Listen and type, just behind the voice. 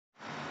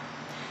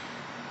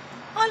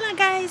Hola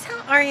guys,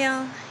 how are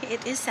y'all?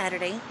 It is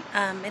Saturday.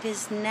 It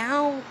is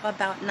now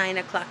about 9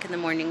 o'clock in the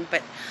morning,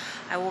 but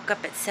I woke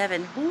up at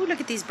 7. Ooh, look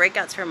at these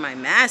breakouts from my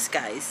mask,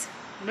 guys.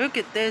 Look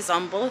at this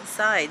on both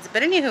sides.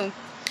 But anywho,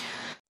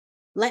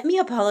 let me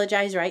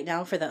apologize right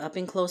now for the up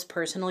and close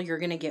personal you're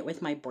going to get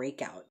with my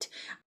breakout.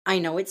 I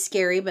know it's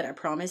scary, but I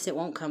promise it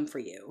won't come for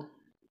you.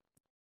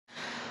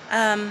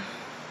 I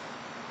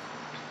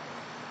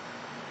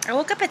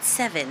woke up at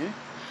 7.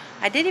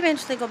 I did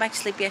eventually go back to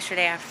sleep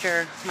yesterday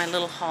after my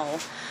little haul.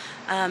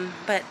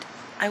 But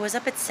I was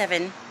up at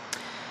 7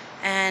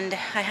 and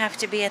I have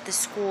to be at the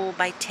school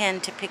by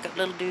 10 to pick up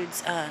little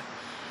dude's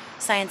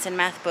science and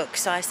math book.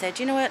 So I said,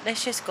 you know what,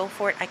 let's just go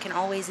for it. I can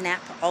always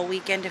nap all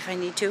weekend if I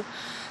need to.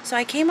 So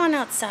I came on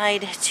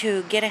outside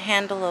to get a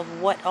handle of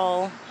what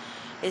all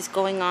is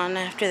going on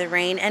after the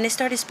rain, and it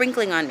started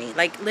sprinkling on me.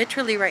 Like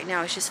literally right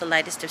now it's just the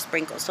lightest of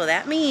sprinkles. So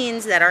that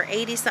means that our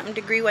 80-something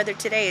degree weather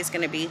today is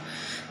going to be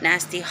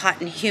nasty, hot,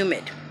 and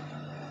humid,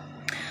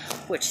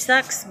 which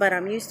sucks, but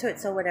I'm used to it,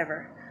 so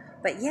whatever.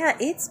 But yeah,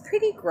 it's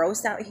pretty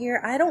gross out here.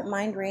 I don't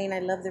mind rain. I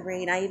love the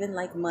rain. I even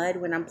like mud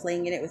when I'm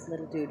playing in it with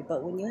little dude.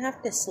 But when you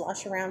have to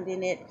slosh around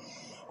in it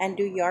and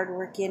do yard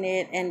work in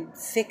it and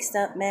fix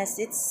up mess,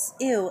 it's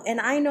ew. And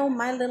I know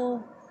my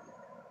little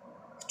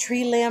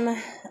tree limb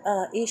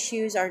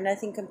issues are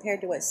nothing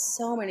compared to what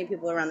so many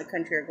people around the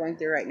country are going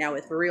through right now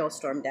with real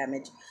storm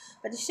damage.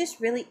 But it's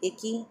just really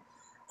icky.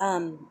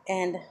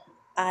 And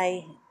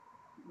I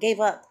gave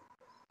up.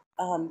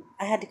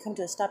 I had to come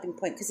to a stopping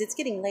point because it's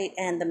getting late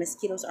and the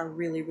mosquitoes are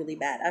really, really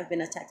bad. I've been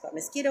attacked by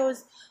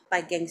mosquitoes,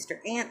 by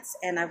gangster ants,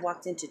 and I've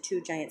walked into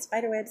 2 giant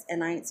spider webs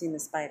and I ain't seen the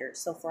spiders.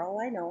 So for all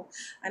I know,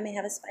 I may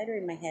have a spider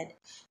in my head.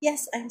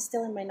 Yes, I'm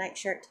still in my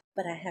nightshirt,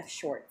 but I have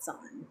shorts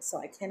on. So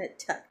I cannot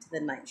tuck the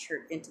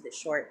nightshirt into the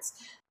shorts.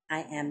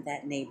 I am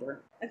that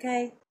neighbor.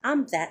 Okay?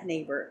 I'm that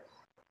neighbor.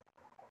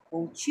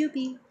 Won't you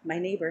be my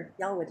neighbor?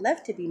 Y'all would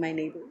love to be my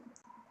neighbor.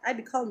 I'd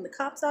be calling the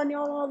cops on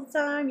y'all all the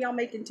time. Y'all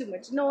making too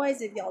much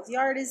noise. If y'all's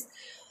yard is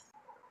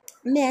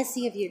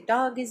messy, if your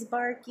dog is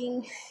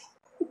barking.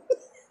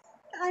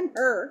 I'm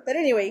her. But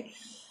anyway,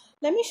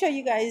 let me show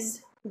you guys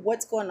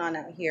what's going on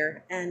out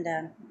here. And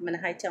I'm going to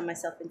hightail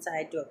myself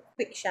inside, do a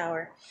quick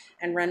shower,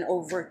 and run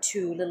over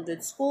to little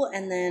dude's school,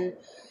 and then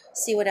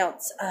see what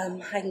else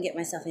I can get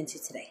myself into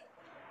today.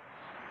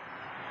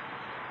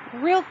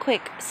 Real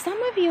quick,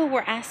 some of you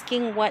were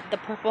asking what the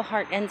purple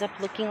heart ends up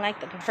looking like,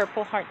 the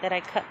purple heart that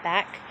I cut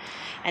back.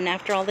 And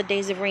after all the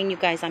days of rain, you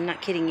guys, I'm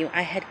not kidding you,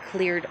 I had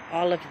cleared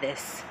all of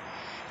this.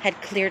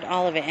 Had cleared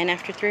all of it. And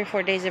after 3 or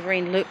 4 days of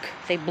rain, look,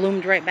 they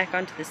bloomed right back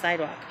onto the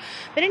sidewalk.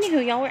 But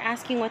anywho, y'all were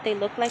asking what they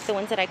look like, the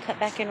ones that I cut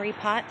back and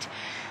repot.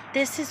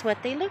 This is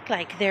what they look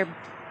like. They're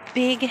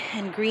big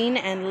and green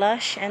and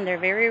lush, and they're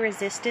very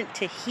resistant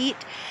to heat.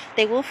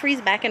 They will freeze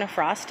back in a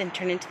frost and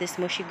turn into this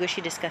mushy, gushy,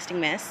 disgusting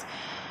mess.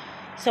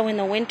 So in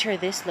the winter,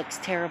 this looks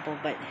terrible,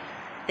 but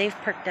they've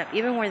perked up.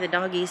 Even where the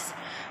doggies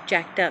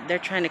jacked up, they're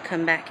trying to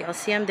come back. Y'all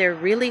see them? They're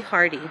really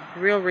hardy,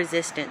 real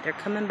resistant. They're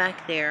coming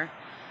back there.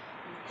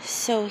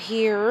 So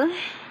here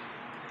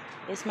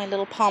is my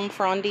little palm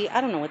frondy.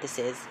 I don't know what this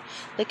is.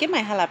 Look at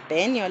my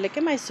jalapeno. Look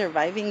at my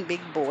surviving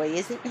big boy.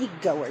 Isn't he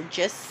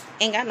gorgeous?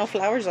 Ain't got no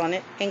flowers on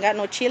it. Ain't got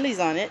no chilies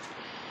on it.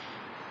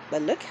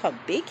 But look how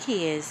big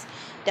he is.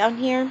 Down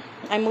here,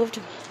 I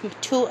moved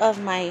 2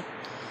 of my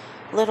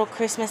little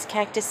Christmas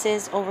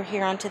cactuses over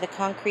here onto the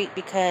concrete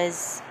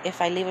because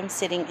if I leave them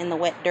sitting in the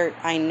wet dirt,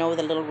 I know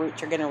the little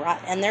roots are going to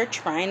rot, and they're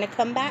trying to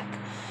come back.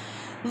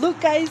 Look,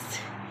 guys.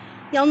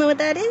 Y'all know what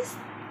that is?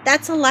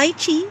 That's a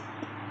lychee.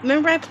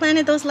 Remember I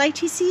planted those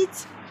lychee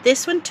seeds?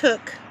 This one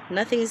took.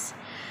 Nothing's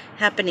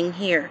happening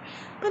here.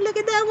 But look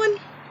at that one.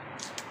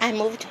 I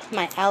moved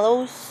my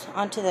aloes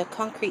onto the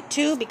concrete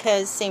too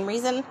because same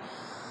reason.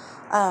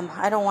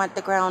 I don't want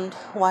the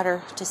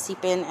groundwater to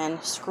seep in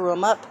and screw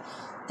them up.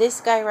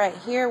 This guy right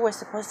here was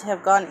supposed to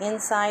have gone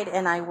inside,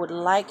 and I would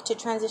like to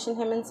transition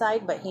him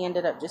inside, but he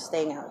ended up just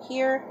staying out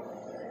here.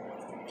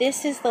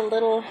 This is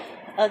the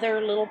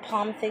other little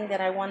palm thing that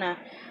I want to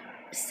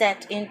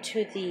set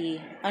into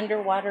the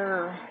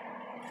underwater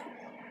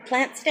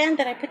plant stand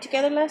that I put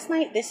together last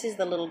night. This is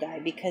the little guy,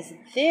 because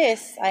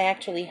this I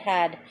actually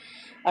had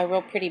a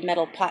real pretty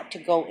metal pot to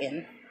go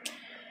in.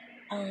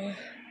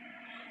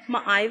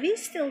 My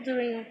Ivy's still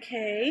doing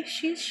okay.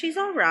 She's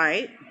all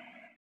right.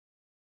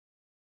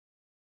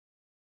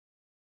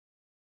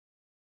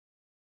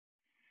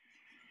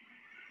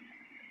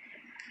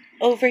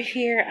 Over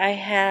here I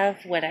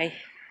have what I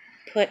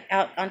put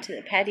out onto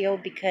the patio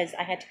because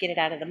I had to get it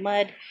out of the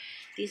mud.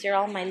 These are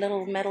all my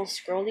little metal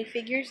scrolly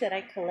figures that I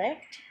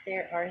collect.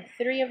 There are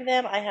 3 of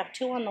them. I have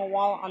 2 on the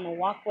wall on the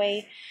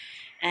walkway,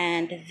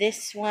 and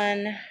this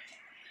one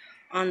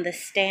on the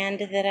stand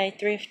that I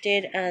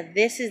thrifted.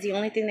 This is the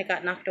only thing that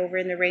got knocked over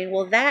in the rain.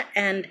 Well, that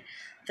and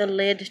the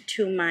lid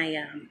to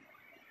my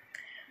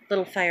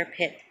little fire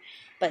pit.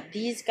 But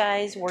these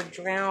guys were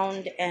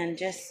drowned and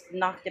just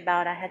knocked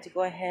about. I had to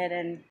go ahead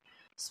and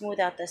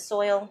smooth out the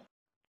soil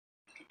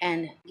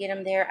and get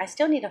them there. I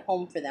still need a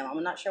home for them.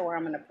 I'm not sure where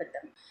I'm going to put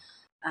them.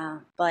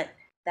 But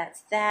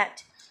that's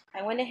that.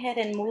 I went ahead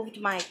and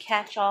moved my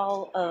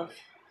soil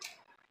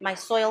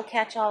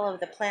catch-all of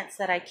the plants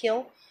that I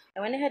kill. I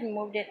went ahead and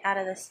moved it out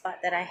of the spot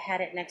that I had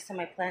it next to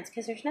my plants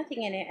because there's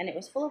nothing in it and it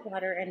was full of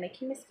water and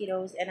making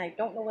mosquitoes, and I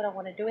don't know what I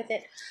want to do with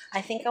it.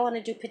 I think I want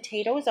to do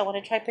potatoes. I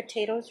want to try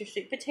potatoes or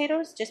sweet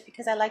potatoes just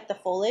because I like the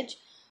foliage.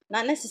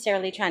 Not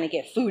necessarily trying to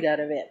get food out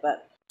of it,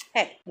 but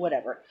hey,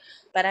 whatever.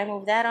 But I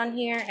moved that on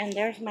here, and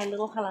there's my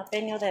little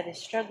jalapeno that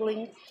is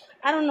struggling.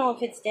 I don't know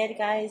if it's dead,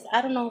 guys.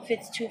 I don't know if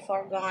it's too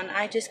far gone.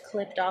 I just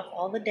clipped off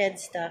all the dead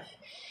stuff,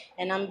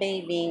 and I'm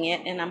babying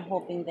it, and I'm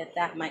hoping that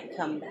that might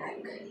come back.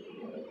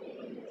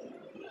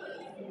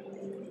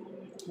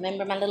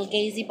 Remember my little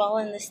gazy ball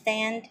in the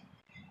stand?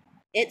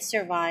 It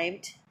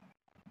survived,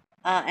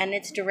 and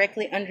it's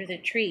directly under the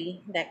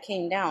tree that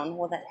came down.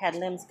 Well, that had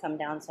limbs come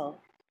down, so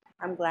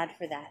I'm glad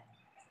for that.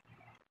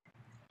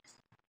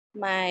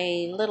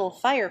 My little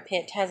fire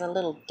pit has a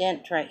little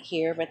dent right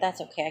here, but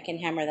that's okay. I can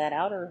hammer that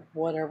out or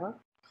whatever.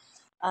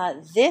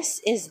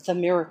 This is the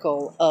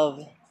miracle of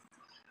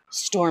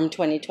Storm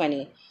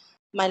 2020.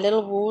 My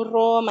little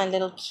burro, my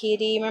little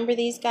kitty. Remember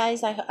these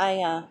guys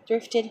I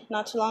thrifted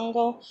not too long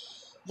ago?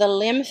 The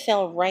limb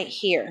fell right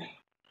here,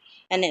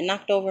 and it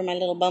knocked over my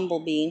little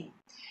bumblebee,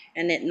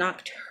 and it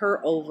knocked her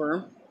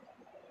over.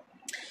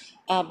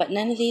 But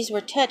none of these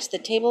were touched. The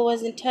table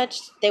wasn't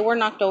touched. They were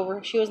knocked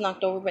over. She was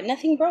knocked over, but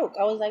nothing broke.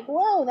 I was like,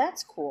 whoa,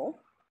 that's cool.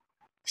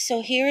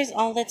 So here is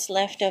all that's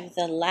left of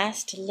the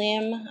last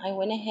limb. I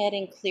went ahead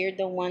and cleared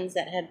the ones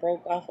that had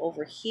broke off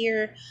over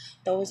here.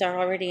 Those are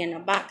already in a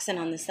box and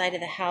on the side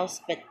of the house,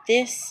 but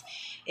this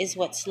is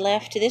what's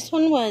left. This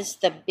one was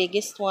the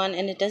biggest one,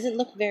 and it doesn't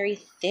look very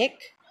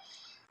thick.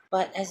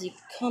 But as you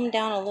come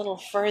down a little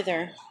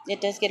further, it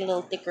does get a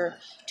little thicker.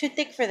 Too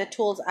thick for the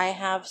tools I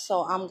have,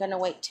 so I'm going to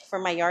wait for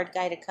my yard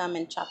guy to come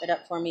and chop it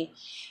up for me.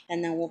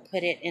 And then we'll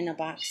put it in a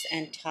box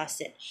and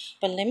toss it.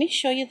 But let me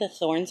show you the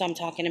thorns I'm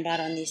talking about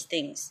on these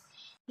things.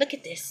 Look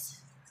at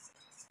this.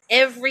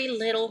 Every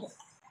little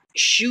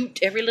shoot,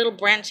 every little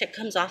branch that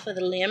comes off of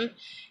the limb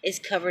is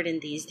covered in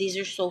these. These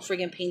are so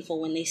friggin'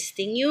 painful. When they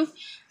sting you,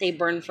 they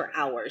burn for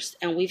hours.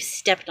 And we've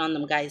stepped on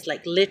them, guys,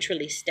 like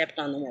literally stepped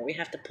on them, where we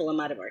have to pull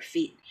them out of our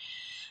feet.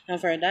 Now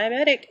for a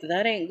diabetic,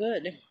 that ain't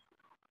good.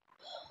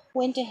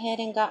 Went ahead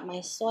and got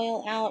my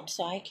soil out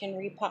so I can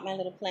repot my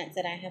little plants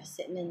that I have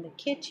sitting in the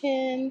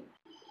kitchen.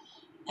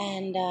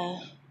 And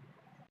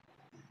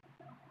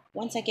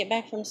once I get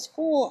back from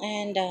school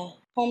and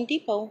Home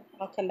Depot,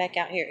 I'll come back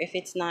out here if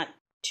it's not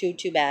too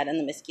bad and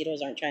the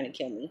mosquitoes aren't trying to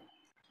kill me.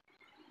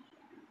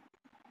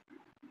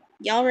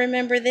 Y'all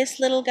remember this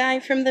little guy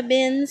from the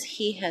bins?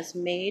 He has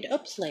made a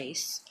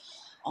place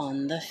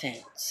on the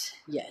fence.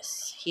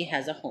 Yes, he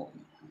has a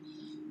home.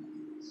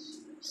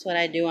 That's what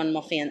I do on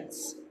my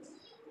fence.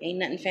 Ain't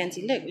nothing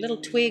fancy. Look,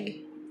 little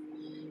twig.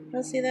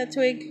 You'll see that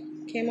twig?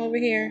 Came over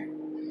here.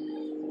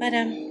 But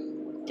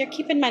they're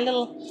keeping my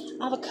little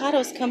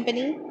avocados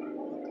company.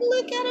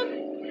 Look at them.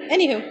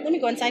 Anywho, let me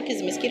go inside because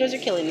the mosquitoes are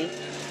killing me.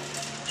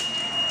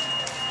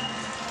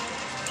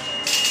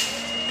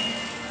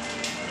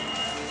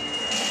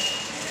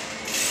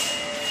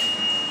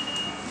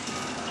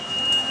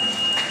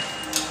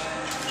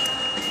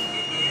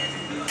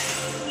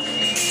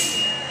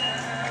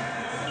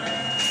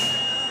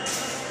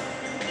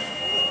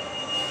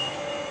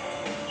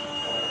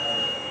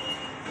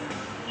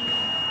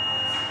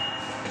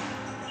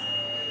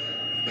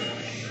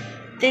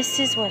 This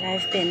is what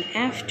I've been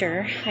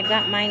after. I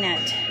got mine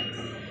at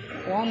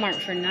Walmart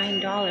for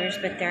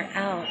 $9, but they're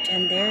out,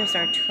 and theirs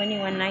are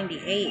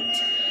 $21.98.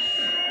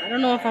 I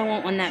don't know if I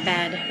want one that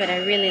bad, but I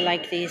really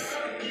like these.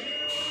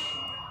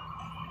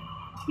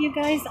 You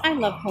guys, I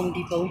love Home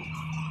Depot.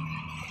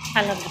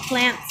 I love the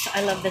plants.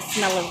 I love the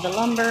smell of the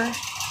lumber.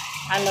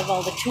 I love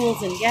all the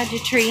tools and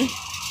gadgetry.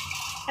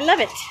 I love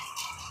it.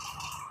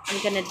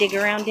 I'm gonna dig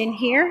around in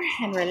here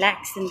and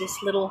relax in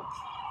this little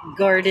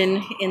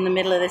garden in the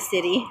middle of the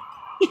city.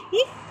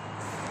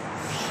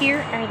 Here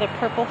are the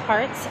purple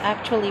hearts,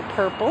 actually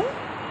purple.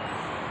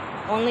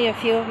 Only a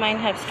few of mine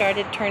have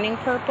started turning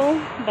purple,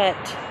 but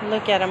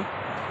look at them.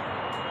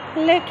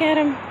 Look at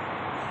them.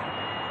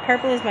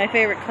 Purple is my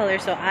favorite color,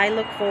 so I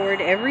look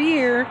forward every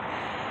year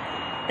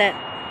that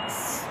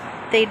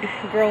they'd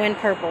grow in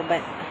purple,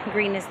 but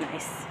green is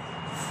nice.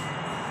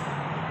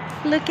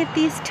 Look at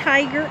these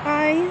tiger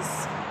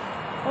eyes.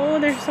 Oh,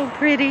 they're so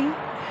pretty.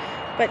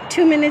 But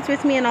 2 minutes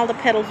with me and all the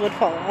petals would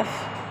fall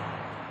off.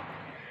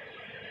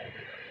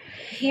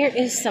 Here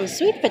is some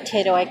sweet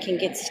potato I can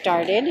get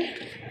started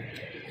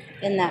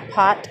in that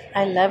pot.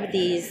 I love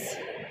these.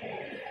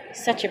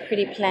 Such a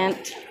pretty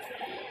plant.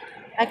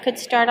 I could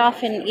start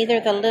off in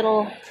either the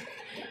little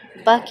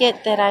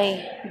bucket that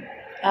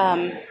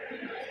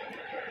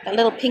that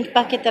little pink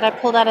bucket that I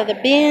pulled out of the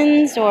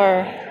bins,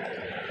 or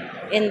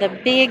in the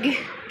big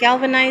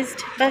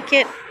galvanized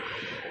bucket.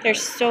 They're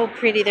so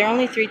pretty. They're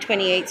only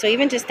 $3.28, so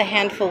even just a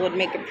handful would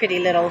make a pretty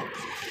little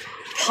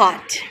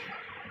pot.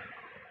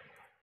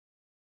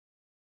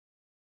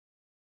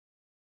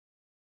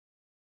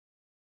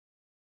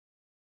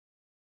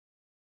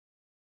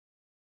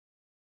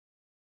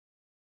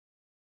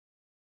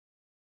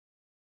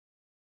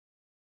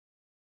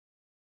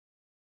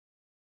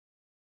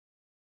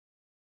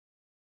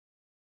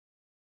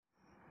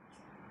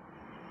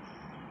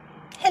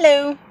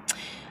 Hello.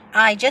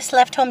 I just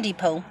left Home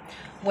Depot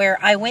where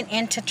I went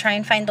in to try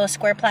and find those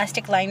square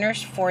plastic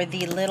liners for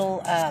the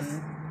little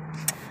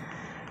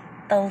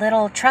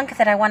trunk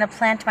that I want to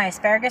plant my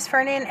asparagus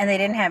fern in, and they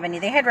didn't have any.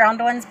 They had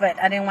round ones, but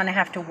I didn't want to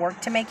have to work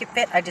to make it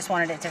fit. I just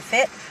wanted it to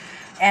fit.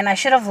 And I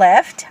should have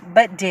left,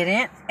 but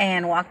didn't,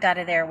 and walked out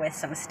of there with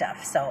some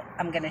stuff. So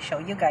I'm going to show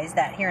you guys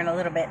that here in a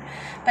little bit.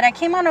 But I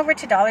came on over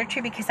to Dollar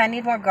Tree because I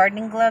need more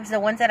gardening gloves. The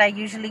ones that I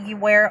usually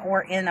wear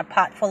were in a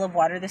pot full of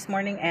water this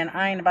morning, and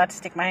I ain't about to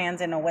stick my hands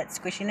in a wet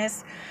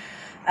squishiness.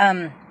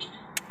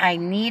 I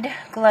need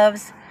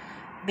gloves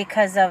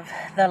because of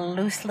the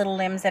loose little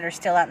limbs that are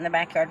still out in the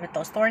backyard with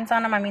those thorns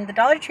on them. I mean, the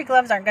Dollar Tree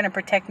gloves aren't going to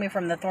protect me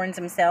from the thorns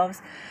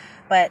themselves,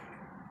 but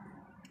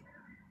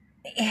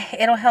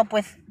it'll help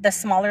with the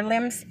smaller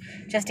limbs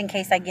just in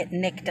case I get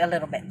nicked a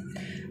little bit.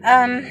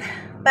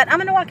 But I'm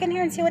gonna walk in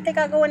here and see what they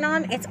got going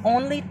on. It's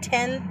only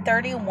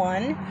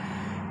 10:31.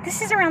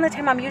 This is around the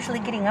time I'm usually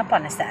getting up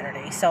on a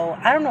Saturday, so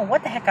I don't know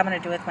what the heck I'm gonna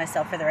do with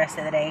myself for the rest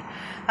of the day.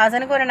 I was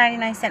gonna go to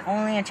 99-cent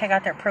only and check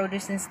out their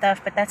produce and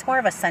stuff, but that's more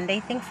of a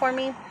Sunday thing for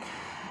me.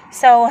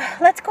 So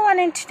let's go on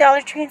into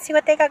Dollar Tree and see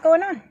what they got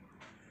going on.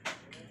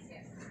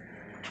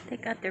 They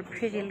got their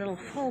pretty little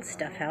fall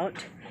stuff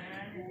out.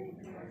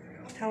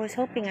 I was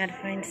hoping I'd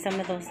find some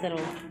of those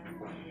little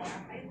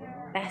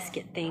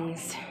basket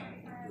things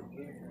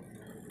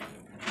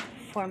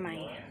for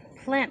my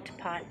plant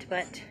pot,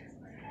 but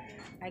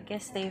I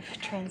guess they've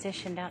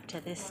transitioned out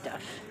to this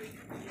stuff.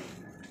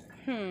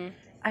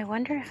 I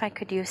wonder if I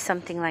could use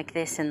something like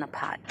this in the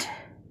pot.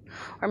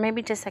 Or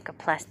maybe just like a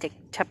plastic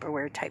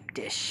Tupperware type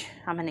dish.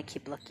 I'm gonna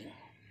keep looking.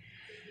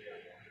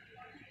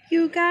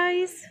 You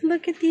guys,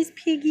 look at these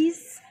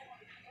piggies.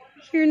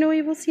 Hear no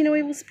evil, see no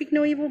evil, speak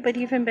no evil, but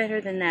even better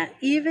than that.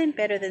 Even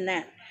better than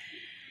that.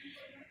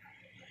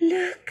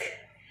 Look.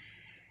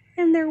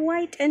 And they're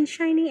white and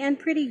shiny and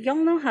pretty. Y'all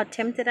know how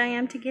tempted I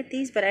am to get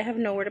these, but I have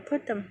nowhere to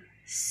put them.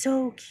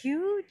 So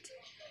cute.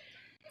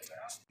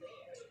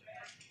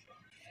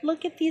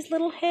 Look at these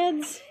little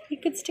heads. You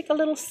could stick a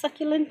little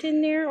succulent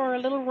in there or a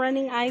little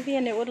running ivy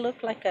and it would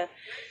look like a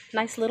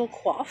nice little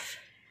coif.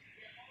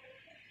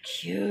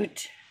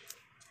 Cute.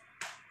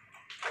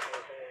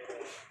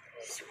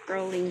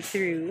 Scrolling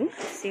through,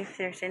 see if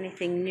there's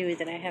anything new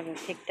that I haven't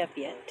picked up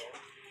yet.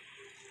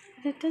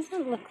 But it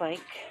doesn't look like.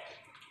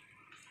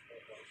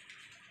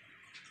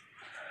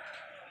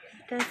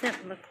 It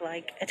doesn't look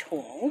like at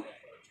all.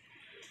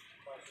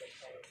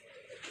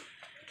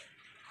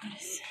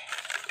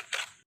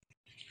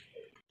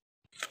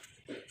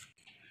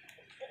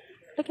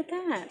 Look at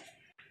that.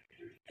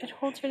 It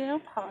holds your nail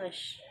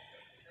polish.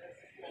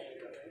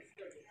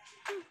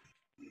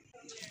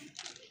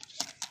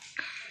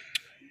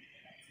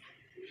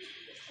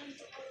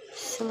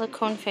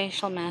 Silicone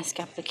facial mask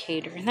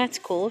applicator. That's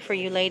cool for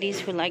you ladies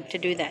who like to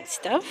do that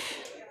stuff.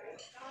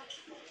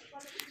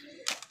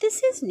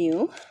 This is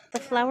new. The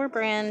Flower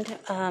brand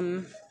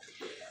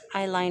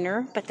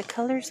eyeliner, but the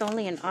color's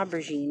only an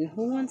aubergine.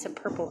 Who wants a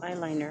purple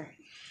eyeliner?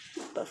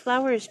 But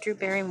Flower is Drew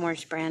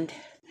Barrymore's brand.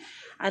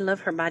 I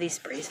love her body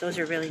sprays. Those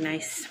are really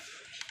nice.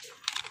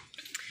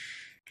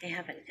 They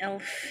have an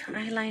e.l.f.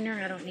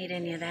 eyeliner. I don't need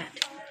any of that.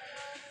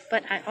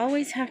 But I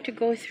always have to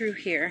go through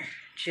here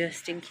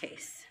just in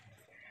case.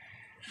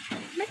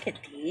 Look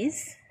at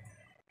these.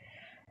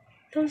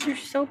 Those are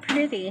so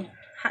pretty.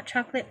 Hot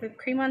chocolate whipped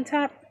cream on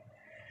top.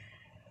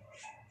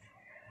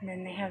 And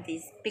then they have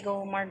these big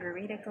old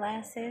margarita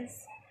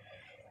glasses.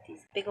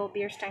 These big old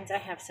beer steins. I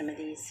have some of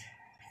these.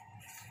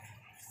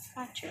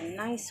 Got your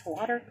nice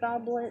water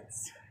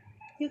goblets.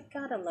 You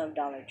gotta love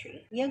Dollar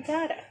Tree. You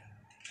gotta.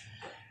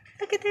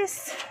 Look at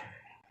this.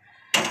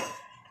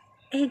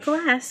 A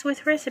glass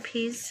with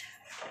recipes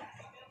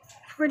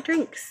for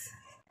drinks.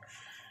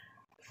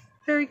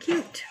 Very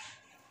cute.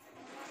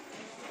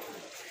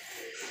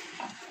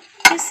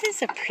 This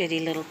is a pretty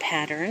little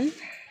pattern.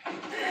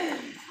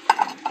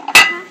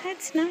 Oh,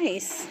 that's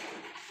nice.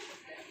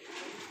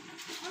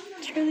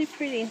 It's really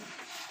pretty.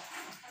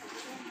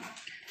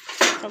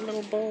 The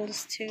little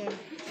bowls too.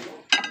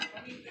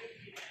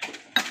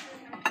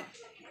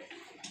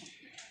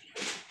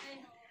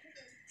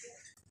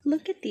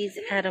 Look at these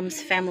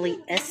Addams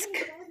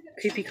Family-esque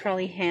creepy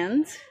crawly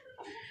hands.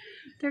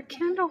 They're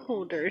candle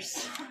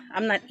holders.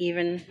 I'm not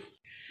even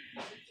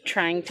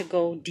trying to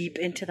go deep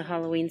into the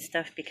Halloween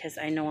stuff because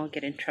I know I'll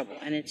get in trouble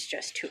and it's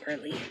just too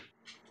early.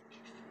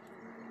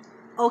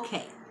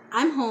 Okay,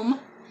 I'm home.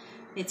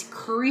 It's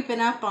creeping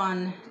up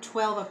on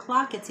 12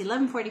 o'clock. It's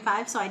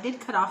 11:45, so I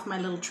did cut off my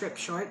little trip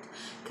short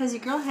because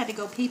your girl had to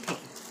go pee-pee.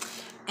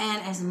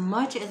 And as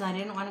much as I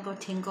didn't want to go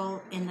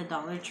tingle in the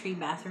Dollar Tree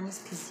bathrooms,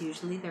 because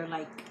usually they're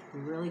like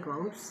really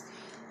gross,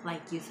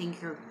 like you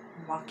think you're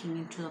walking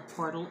into the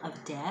portal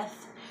of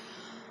death.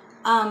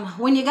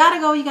 When you gotta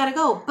go, you gotta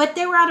go. But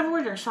they were out of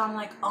order, so I'm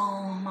like,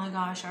 oh my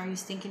gosh, are you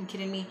stinking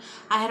kidding me?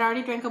 I had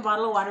already drank a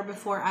bottle of water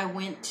before I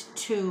went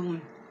to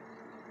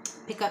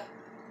pick up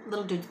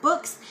Little Dude's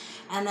books,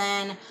 and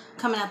then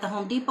coming out the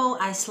Home Depot,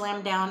 I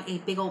slammed down a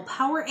big old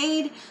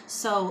Powerade.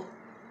 So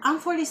I'm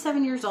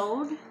 47 years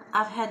old.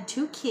 I've had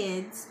 2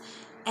 kids,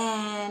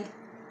 and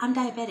I'm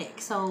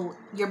diabetic, so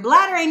your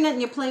bladder ain't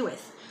nothing you play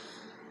with.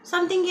 So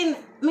I'm thinking,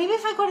 maybe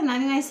if I go to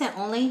 99-cent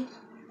only,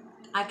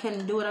 I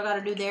can do what I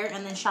gotta do there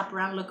and then shop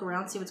around, look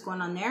around, see what's going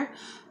on there.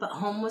 But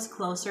home was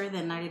closer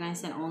than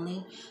 99-cent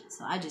only,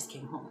 so I just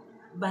came home.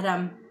 But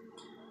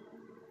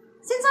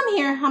since I'm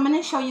here, I'm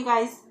gonna show you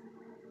guys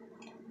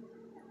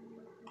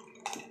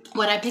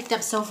what I picked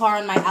up so far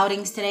on my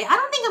outings today. I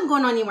don't think I'm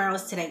going anywhere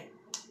else today.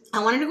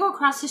 I wanted to go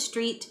across the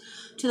street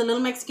to the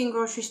little Mexican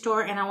grocery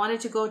store, and I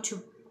wanted to go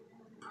to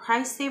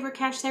Price Saver,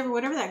 Cash Saver,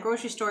 whatever that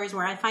grocery store is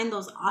where I find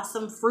those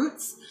awesome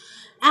fruits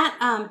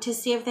at, to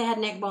see if they had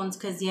neck bones,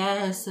 because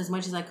yes, as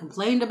much as I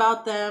complained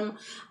about them,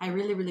 I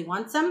really, really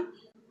want some.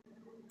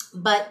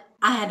 But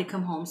I had to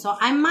come home, so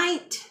I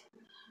might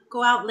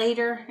go out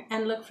later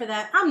and look for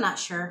that. I'm not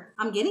sure.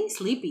 I'm getting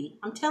sleepy.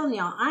 I'm telling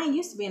y'all, I ain't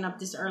used to being up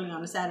this early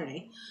on a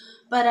Saturday.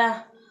 But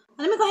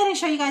let me go ahead and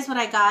show you guys what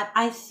I got.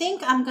 I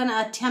think I'm going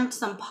to attempt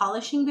some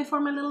polishing before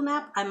my little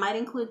nap. I might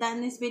include that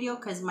in this video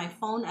because my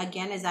phone,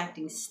 again, is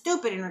acting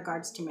stupid in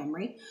regards to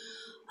memory.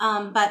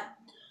 But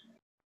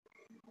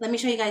let me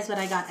show you guys what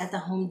I got at the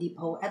Home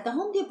Depot. At the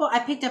Home Depot, I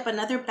picked up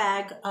another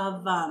bag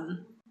of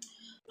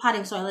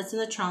potting soil. It's in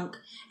the trunk.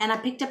 And I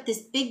picked up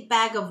this big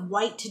bag of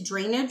white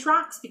drainage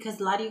rocks because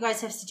a lot of you guys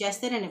have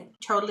suggested, and it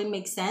totally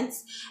makes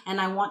sense. And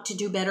I want to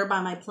do better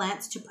by my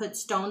plants to put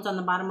stones on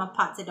the bottom of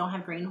pots that don't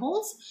have drain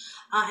holes.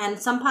 And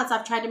some pots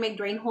I've tried to make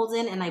drain holes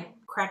in, and I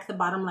crack the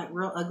bottom like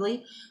real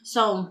ugly.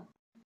 So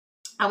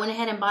I went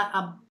ahead and bought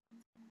a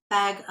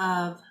bag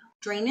of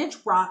drainage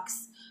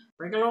rocks,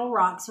 regular old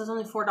rocks. It was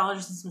only $4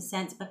 and some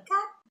cents, but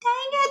god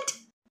dang it,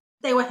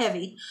 they were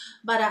heavy.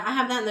 But I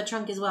have that in the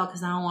trunk as well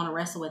because I don't want to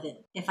wrestle with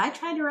it. If I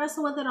tried to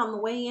wrestle with it on the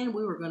way in,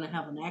 we were going to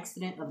have an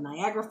accident of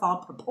Niagara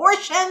Fall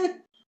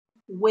proportion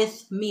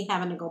with me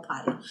having to go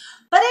potty.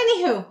 But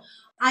anywho,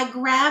 I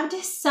grabbed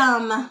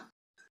some,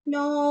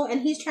 no,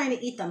 and he's trying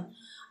to eat them.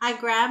 I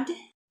grabbed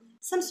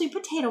some sweet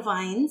potato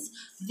vines.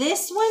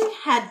 This one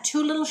had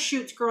 2 little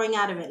shoots growing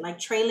out of it, like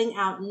trailing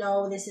out.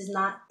 No, this is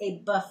not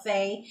a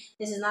buffet.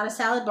 This is not a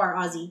salad bar,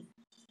 Ozzy.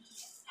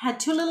 Had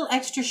 2 little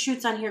extra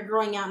shoots on here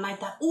growing out, and I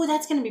thought, oh,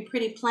 that's going to be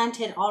pretty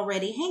planted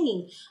already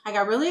hanging. I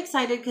got really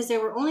excited because they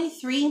were only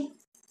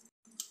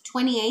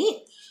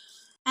 $3.28.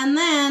 And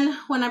then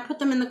when I put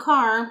them in the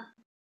car,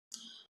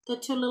 the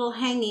 2 little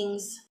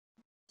hangings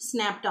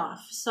snapped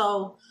off.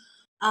 So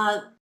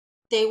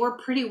they were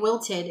pretty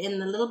wilted in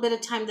the little bit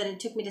of time that it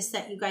took me to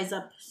set you guys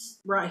up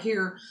right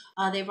here.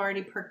 They've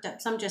already perked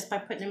up some just by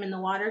putting them in the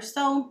water.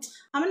 So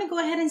I'm going to go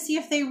ahead and see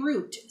if they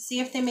root.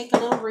 See if they make a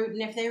little root.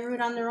 And if they root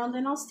on their own,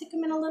 then I'll stick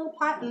them in a little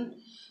pot and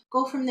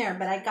go from there.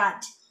 But I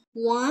got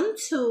 1,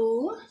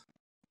 2,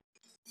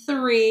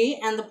 3.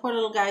 And the poor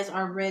little guys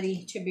are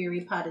ready to be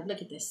repotted.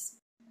 Look at this.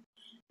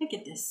 Look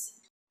at this.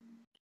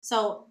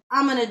 So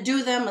I'm going to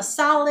do them a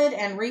solid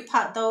and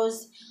repot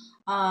those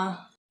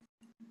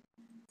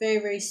very,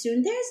 very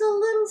soon. There's a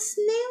little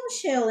snail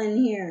shell in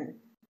here.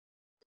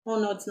 Oh,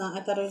 no, it's not.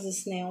 I thought it was a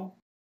snail.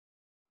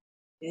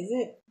 Is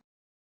it?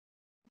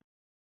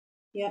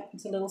 Yep,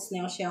 it's a little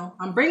snail shell.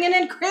 I'm bringing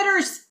in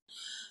critters.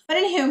 But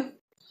anywho,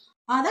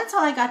 that's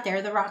all I got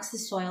there. The rocks, the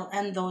soil,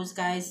 and those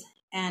guys,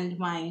 and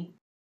my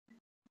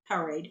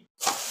Powerade.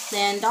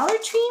 Then Dollar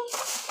Tree,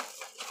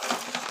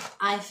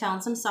 I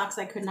found some socks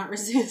I could not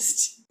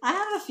resist. I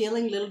have a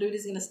feeling little dude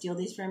is going to steal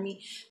these from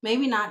me.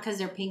 Maybe not because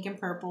they're pink and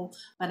purple,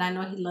 but I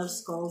know he loves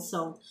skulls.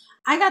 So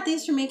I got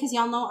these for me because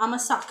y'all know I'm a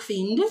sock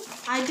fiend.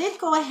 I did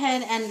go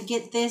ahead and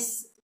get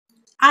this.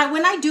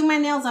 When I do my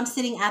nails, I'm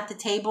sitting at the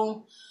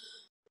table.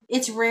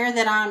 It's rare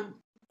that I'm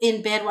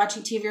in bed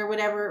watching TV or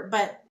whatever,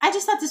 but I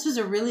just thought this was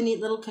a really neat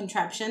little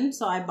contraption,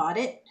 so I bought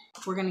it.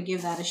 We're going to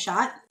give that a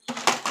shot.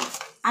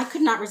 I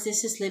could not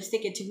resist this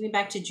lipstick. It took me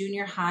back to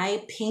junior high.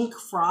 Pink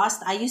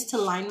Frost. I used to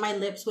line my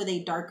lips with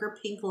a darker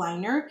pink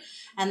liner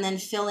and then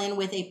fill in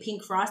with a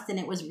pink frost, and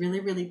it was really,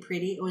 really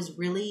pretty. It was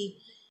really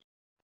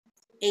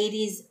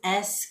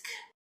 80s-esque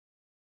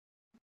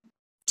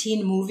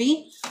teen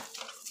movie.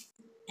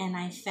 And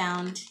I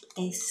found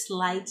a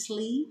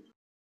slightly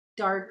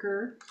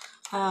darker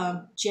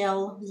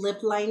gel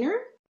lip liner.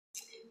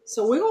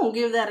 So we're going to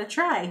give that a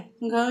try,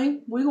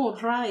 okay? We're going to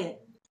try it.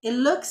 It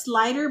looks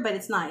lighter, but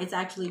it's not. It's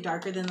actually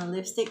darker than the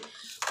lipstick.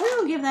 We're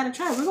going to give that a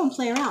try. We're going to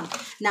play around.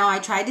 Now, I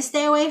tried to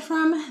stay away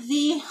from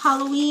the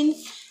Halloween,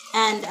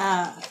 and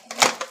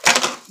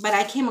but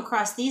I came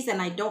across these,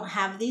 and I don't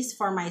have these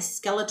for my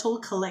skeletal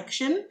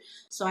collection.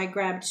 So I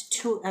grabbed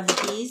 2 of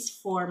these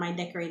for my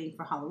decorating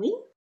for Halloween,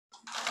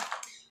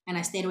 and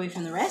I stayed away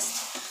from the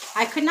rest.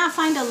 I could not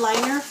find a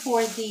liner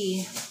for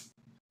the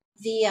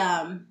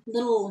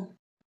little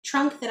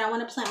trunk that I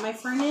want to plant my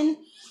fern in.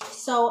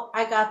 So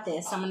I got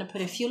this. I'm going to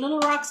put a few little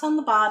rocks on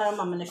the bottom.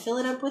 I'm going to fill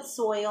it up with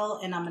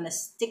soil, and I'm going to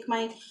stick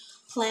my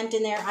plant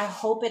in there. I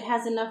hope it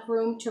has enough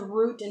room to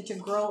root and to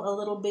grow a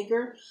little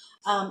bigger.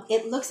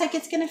 It looks like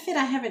it's going to fit.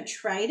 I haven't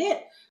tried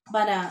it,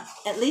 but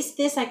at least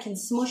this I can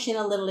smoosh in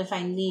a little if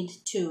I need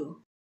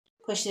to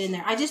push it in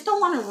there. I just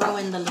don't want to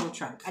ruin the little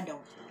trunk. I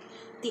don't.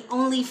 The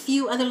only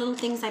few other little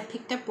things I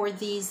picked up were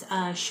these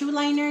shoe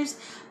liners,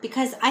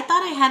 because I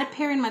thought I had a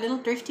pair in my little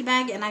thrifty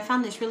bag, and I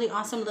found this really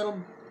awesome little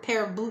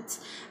pair of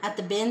boots at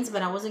the bins,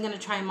 but I wasn't going to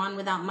try them on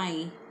without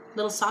my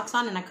little socks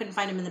on, and I couldn't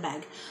find them in the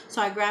bag.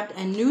 So I grabbed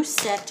a new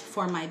set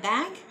for my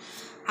bag.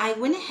 I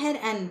went ahead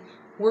and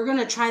we're going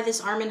to try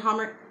this Arm &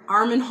 Hammer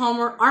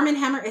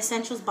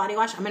Essentials Body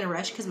Wash. I'm in a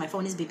rush because my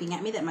phone is beeping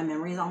at me that my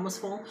memory is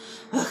almost full.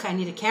 Ugh, I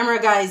need a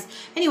camera, guys.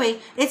 Anyway,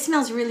 it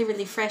smells really,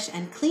 really fresh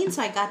and clean,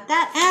 so I got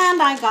that.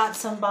 And I got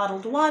some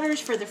bottled waters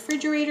for the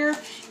refrigerator.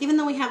 Even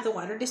though we have the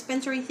water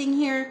dispensary thing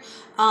here,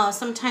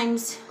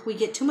 sometimes we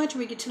get too much or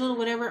we get too little,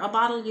 whatever. A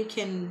bottle you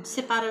can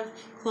sip out of,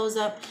 close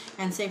up,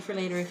 and save for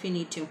later if you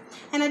need to.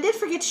 And I did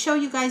forget to show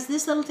you guys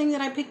this little thing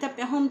that I picked up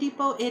at Home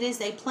Depot. It is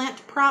a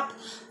plant prop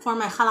for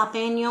my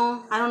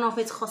jalapeno. I don't know if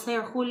it's Jose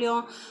or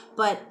Julio,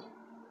 but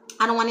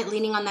I don't want it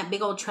leaning on that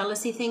big old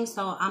trellisy thing,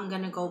 so I'm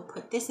gonna go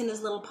put this in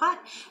this little pot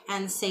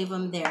and save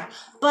them there.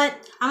 But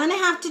I'm gonna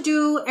have to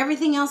do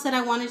everything else that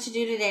I wanted to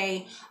do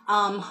today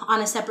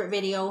on a separate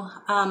video.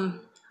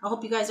 I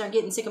hope you guys aren't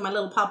getting sick of my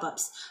little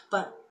pop-ups,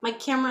 but my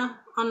camera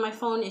on my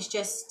phone is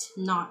just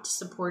not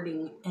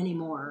supporting any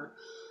more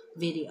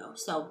video.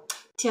 So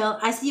till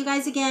I see you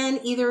guys again,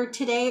 either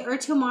today or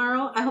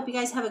tomorrow, I hope you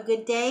guys have a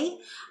good day.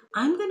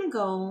 I'm gonna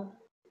go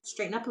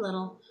straighten up a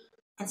little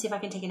and see if I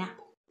can take a nap.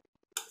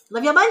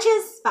 Love y'all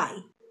bunches. Bye.